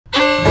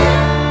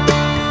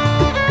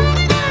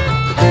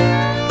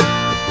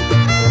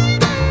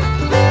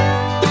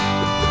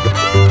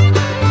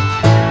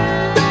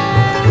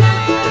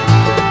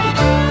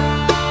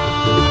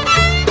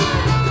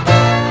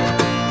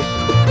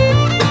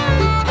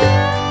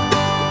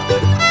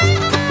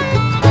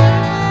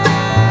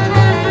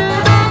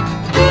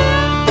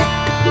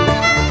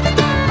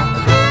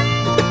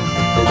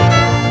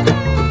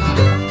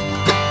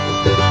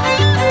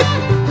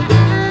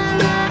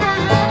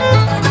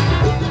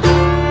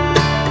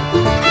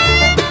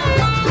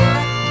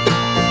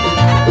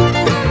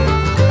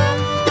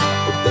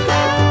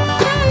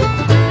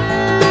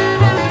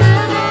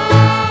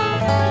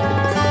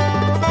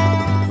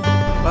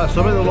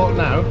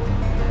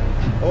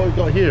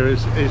here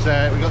is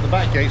we've got the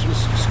back gates.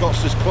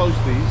 Scott's just closed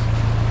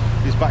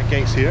these back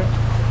gates here.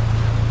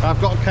 I've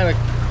got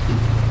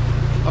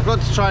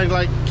to try and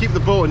like keep the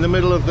boat in the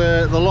middle of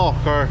the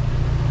lock or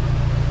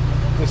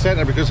the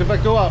centre, because if I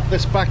go up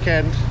this back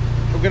end,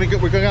 we're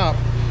going up.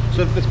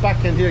 So if this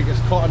back end here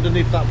gets caught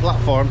underneath that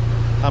platform,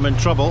 I'm in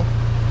trouble.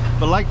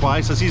 But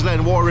likewise, as he's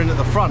letting water in at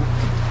the front,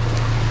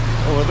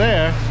 over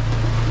there,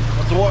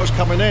 as the water's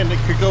coming in, it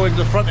could go into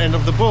the front end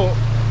of the boat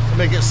and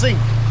make it sink.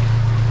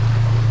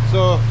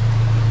 So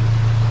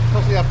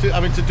constantly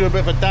having to do a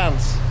bit of a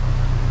dance,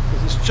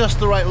 because it's just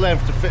the right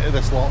length to fit in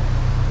this lock.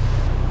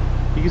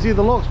 You can see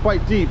the lock's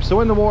quite deep, so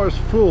when the water's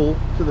full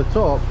to the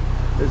top,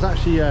 it's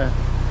actually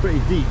pretty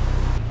deep.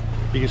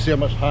 You can see how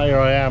much higher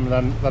I am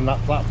than that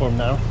platform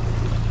now.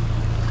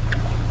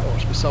 I'll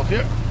watch myself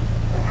here.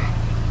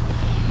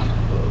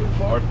 A little bit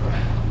forward.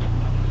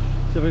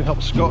 See if I can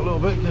help Scott a little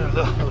bit. Get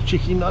a little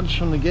cheeky nudge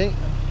from the gate.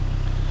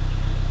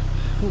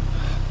 Ooh.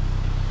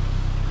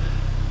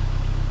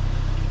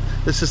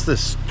 This is the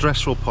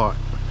stressful part.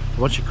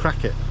 Once you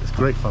crack it, it's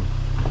great fun.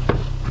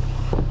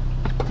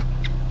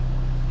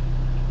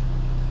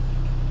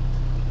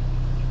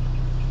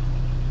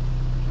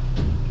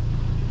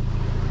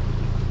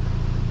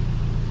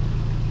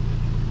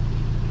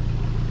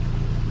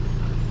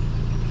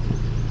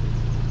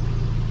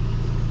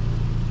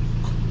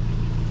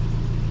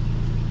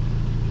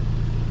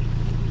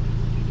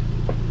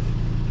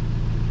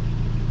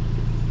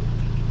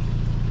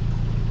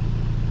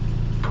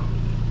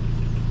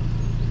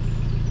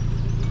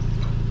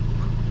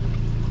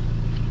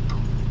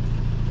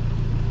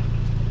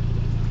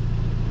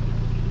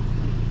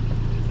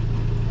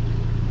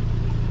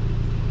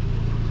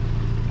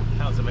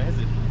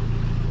 Amazing.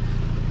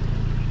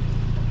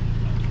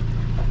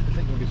 I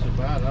think it'll be so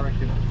bad. I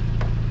reckon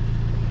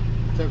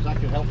sometimes I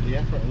can help the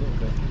effort a little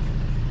bit.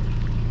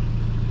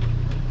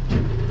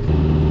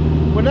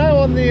 We're now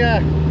on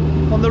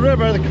the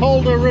river, the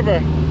Calder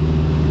River,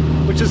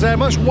 which is a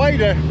much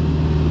wider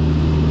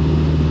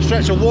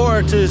stretch of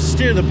water to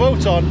steer the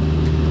boat on.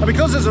 And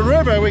because it's a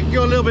river, we can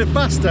go a little bit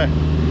faster.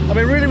 I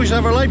mean, really we should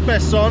have our life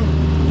vests on,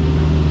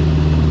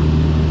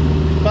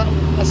 but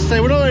as I say,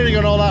 we're not really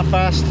going all that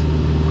fast.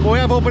 But we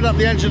have opened up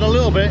the engine a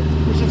little bit,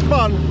 which is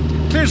fun.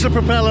 Clears the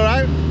propeller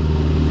out.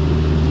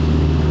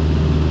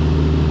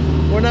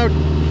 We're now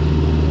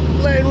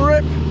letting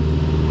rip.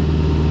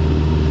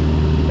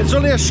 It's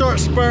only a short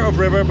spurt of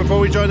river before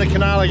we join the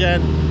canal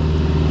again.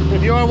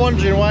 If you are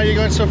wondering why you're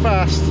going so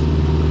fast,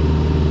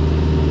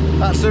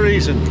 that's the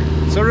reason.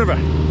 It's a river.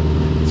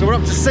 So we're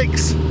up to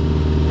 6. I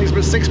think it's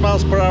about 6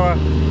 miles per hour.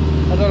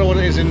 I don't know what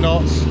it is in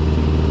knots.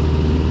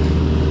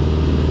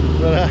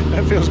 But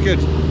it feels good.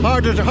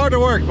 Harder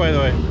work, by the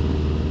way.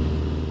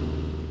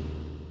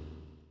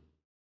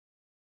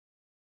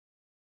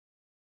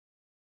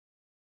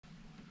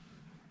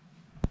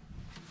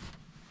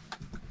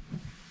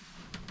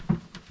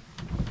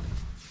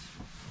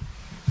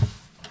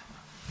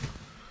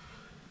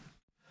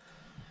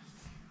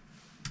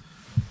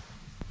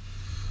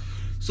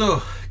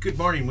 So, good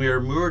morning. We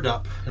are moored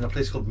up in a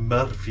place called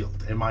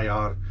Mirfield,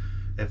 M-I-R-F-I-E-L-D,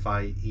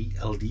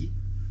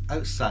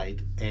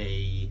 outside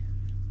a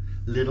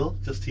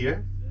Lidl just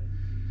here.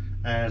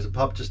 There's a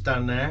pub just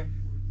down there.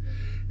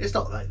 It's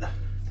not like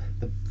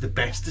the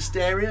bestest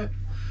area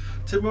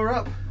to moor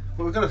up,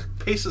 but we've got to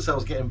pace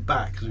ourselves getting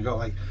back because we've got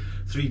like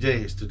 3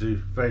 days to do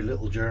very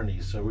little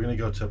journeys. So we're going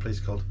to go to a place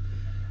called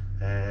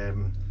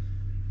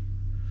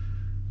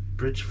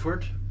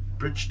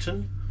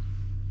Bridgeton?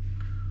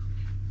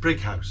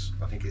 Brighouse,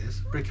 I think it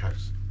is.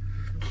 Brighouse.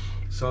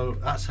 So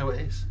that's how it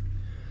is.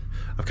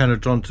 I've kind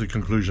of drawn to the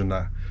conclusion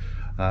that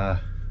I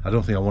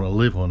don't think I want to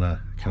live on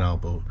a canal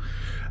boat.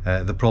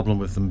 The problem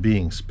with them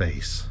being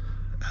space,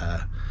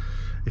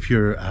 if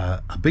you're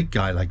a big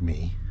guy like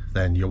me,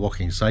 then you're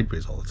walking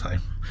sideways all the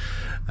time.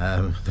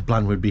 The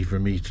plan would be for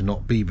me to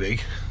not be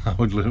big. I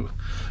would lose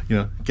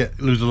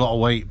a lot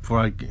of weight before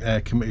I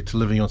committed to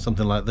living on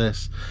something like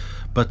this.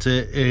 But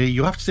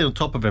you have to stay on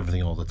top of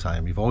everything all the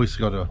time. You've always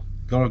got to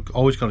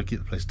keep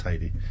the place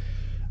tidy.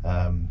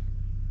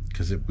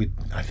 Because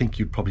I think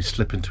you'd probably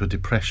slip into a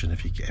depression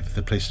if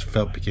the place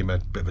became a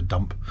bit of a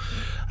dump.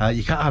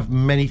 You can't have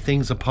many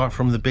things apart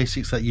from the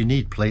basics that you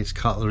need: plates,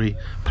 cutlery,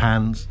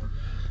 pans,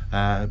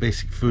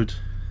 basic food.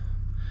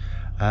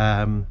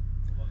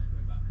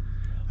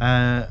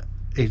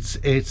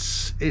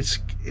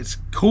 It's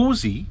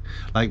cozy.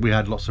 Like, we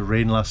had lots of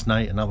rain last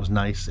night, and that was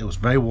nice. It was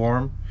very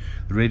warm.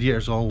 The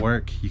radiators all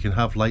work. You can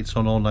have lights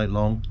on all night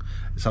long.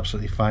 It's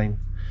absolutely fine,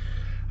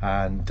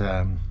 and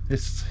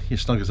you're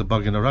snug as a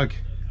bug in a rug.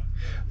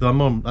 Though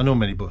I know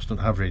many boats don't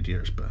have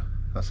radiators, but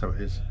that's how it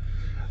is.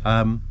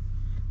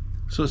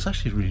 So it's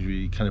actually really,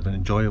 really kind of an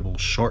enjoyable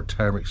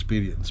short-term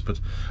experience. But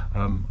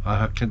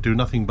I can do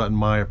nothing but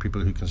admire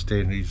people who can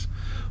stay in these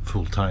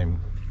full-time.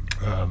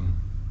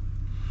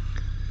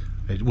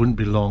 It wouldn't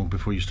be long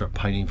before you start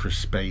pining for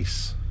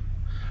space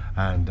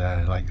and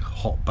like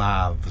hot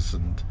baths,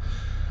 and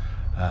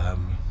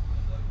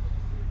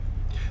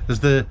there's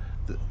the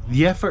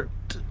effort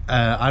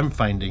I'm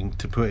finding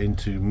to put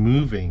into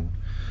moving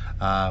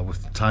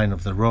with the tying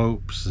of the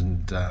ropes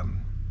and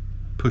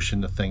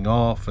pushing the thing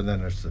off, and then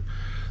there's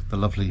the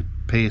lovely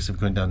pace of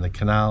going down the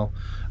canal.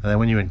 And then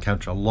when you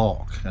encounter a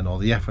lock and all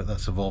the effort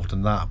that's involved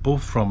in that,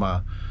 both from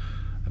a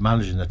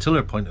managing the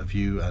tiller point of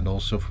view and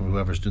also from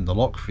whoever's doing the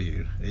lock for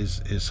you,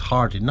 is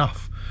hard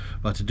enough.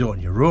 But to do it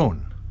on your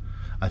own,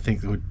 I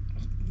think it would,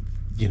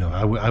 you know,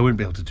 I wouldn't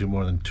be able to do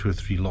more than 2 or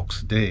 3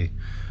 locks a day,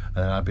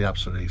 and I'd be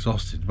absolutely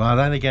exhausted. But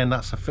then again,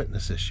 that's a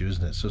fitness issue,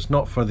 isn't it? So it's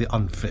not for the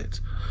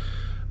unfit.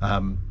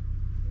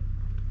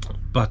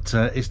 But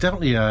it's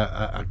definitely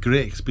a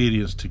great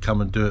experience to come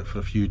and do it for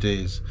a few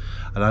days,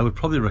 and I would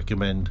probably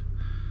recommend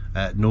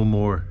no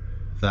more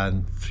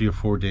than 3 or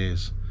 4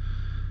 days,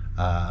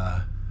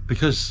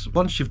 because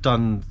once you've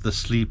done the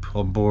sleep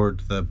on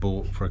board the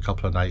boat for a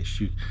couple of nights,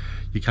 you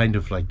kind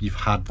of like, you've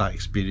had that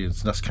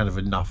experience, and that's kind of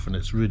enough, and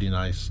it's really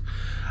nice.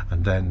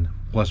 And then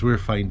as we're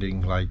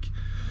finding, like,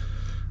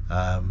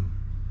 I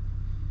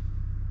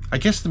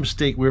guess the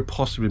mistake we're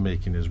possibly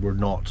making is we're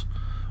not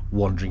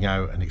wandering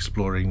out and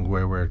exploring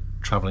where we're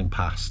traveling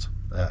past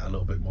a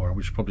little bit more.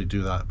 We should probably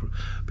do that.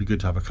 It'd be good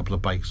to have a couple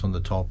of bikes on the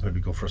top,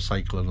 maybe go for a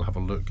cycle and have a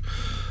look.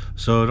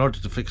 So in order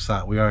to fix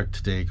that, we are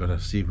today going to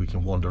see if we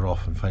can wander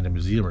off and find a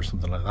museum or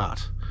something like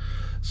that.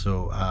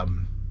 So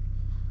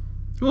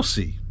we'll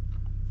see.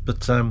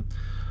 But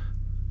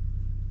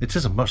it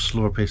is a much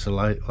slower pace of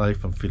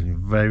life. I'm feeling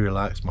very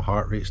relaxed. My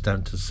heart rate's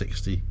down to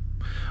 60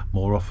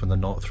 more often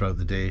than not throughout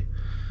the day,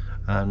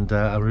 and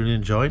I'm really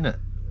enjoying it.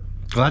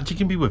 Glad you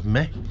can be with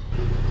me.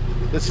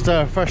 This is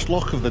our first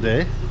lock of the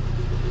day.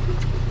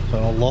 It's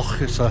not a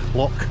loch, it's a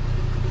lock.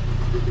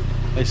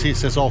 I see it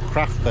says all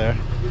craft there,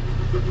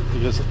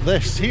 because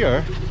this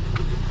here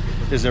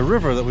is a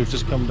river that we've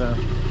just come down.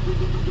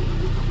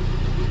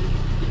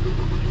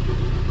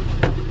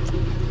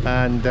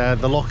 And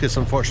the lock is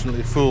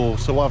unfortunately full,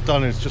 so what I've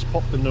done is just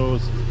pop the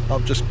nose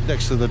up just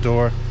next to the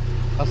door.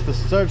 As the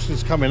surge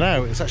is coming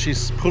out, it's actually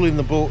pulling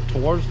the boat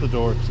towards the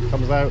door, because it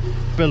comes out,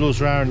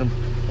 billows round and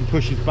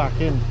pushes back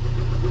in.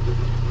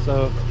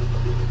 So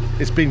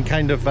it's been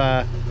kind of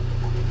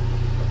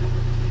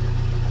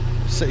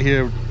sit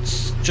here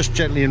just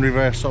gently in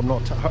reverse so I'm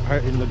not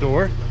hurting the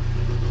door.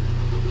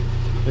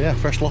 But yeah,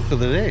 first lock of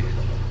the day.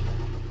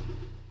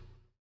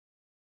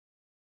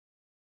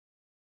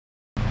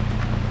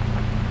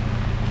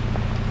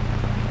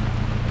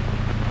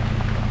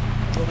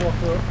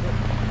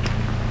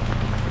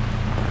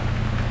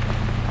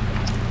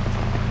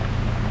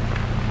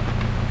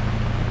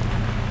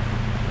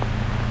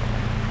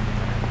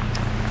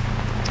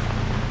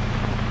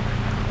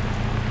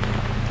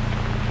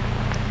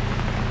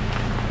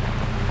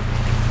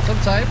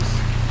 Sometimes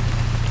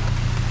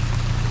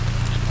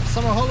a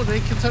summer holiday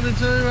can turn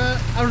into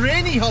a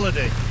rainy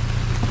holiday.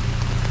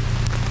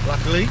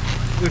 Luckily,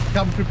 we've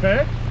come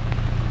prepared.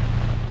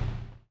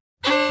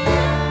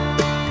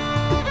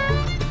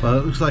 Well,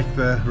 it looks like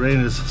the rain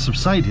has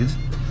subsided.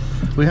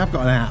 We have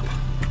got an app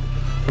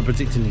for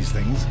predicting these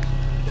things.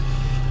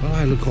 Why do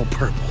I look all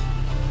purple?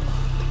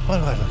 Why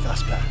do I look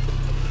that bad?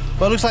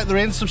 Well, it looks like the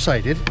rain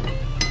subsided,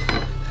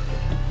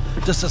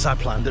 just as I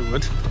planned it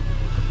would.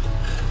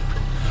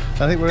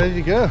 I think we're ready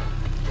to go.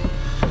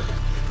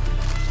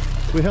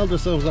 We held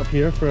ourselves up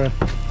here for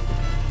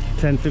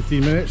 10-15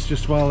 minutes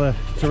just while the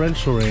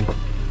torrential rain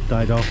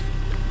died off.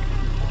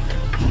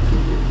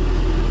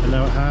 And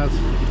now it has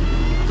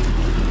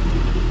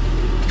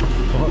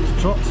got up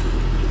to trot.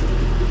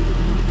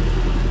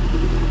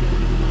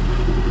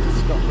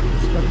 Scott,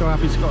 look how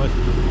happy Scott is.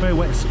 Very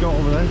wet Scott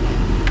over there.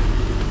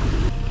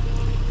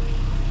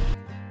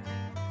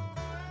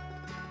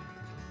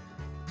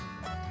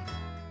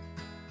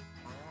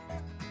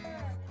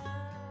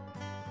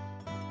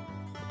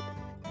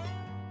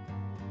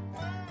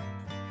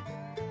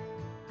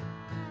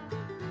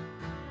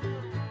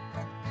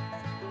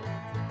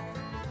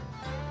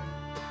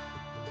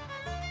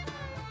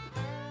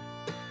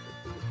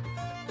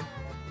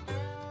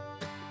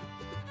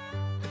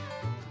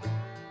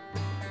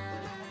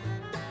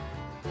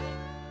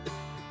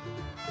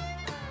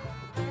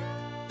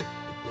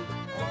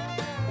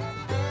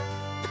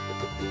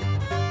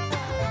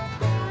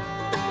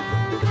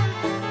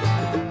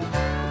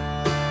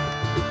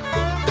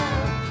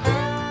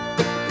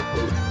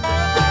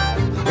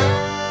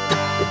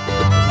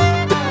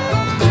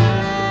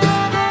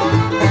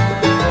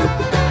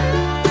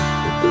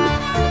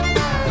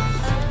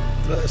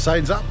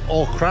 Signs up,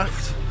 all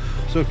craft.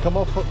 So coming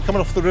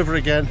off the river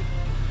again,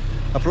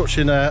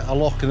 approaching a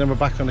lock, and then we're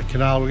back on the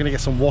canal. We're going to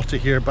get some water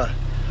here, but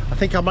I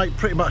think I might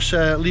pretty much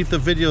leave the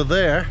video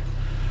there.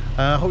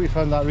 I hope you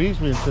found that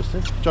reasonably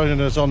interesting,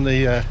 joining us on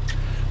the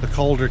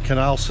Calder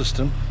canal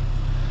system.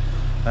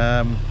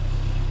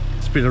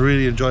 It's been a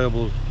really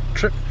enjoyable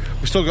trip.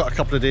 We've still got a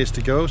couple of days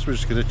to go, so we're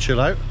just going to chill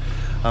out.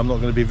 I'm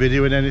not going to be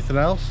videoing anything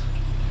else,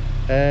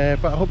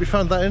 but I hope you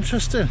found that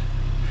interesting.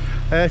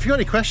 If you've got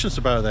any questions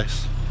about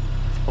this,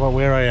 about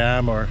where I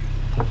am or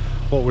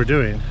what we're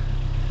doing,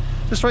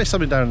 just write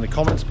something down in the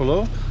comments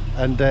below.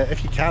 And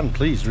if you can,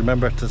 please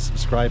remember to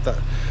subscribe.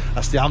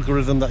 That's the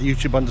algorithm that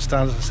YouTube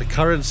understands. It's the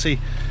currency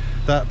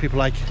that people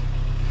like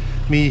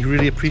me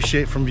really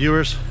appreciate from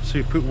viewers. So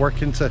you put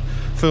work into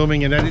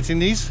filming and editing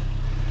these.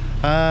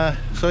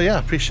 So yeah,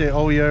 appreciate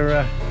all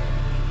your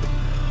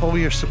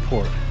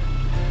support.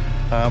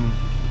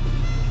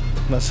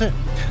 That's it.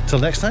 Till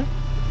next time,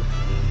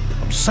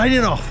 I'm signing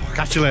off. I'll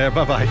catch you later.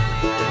 Bye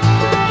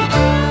bye.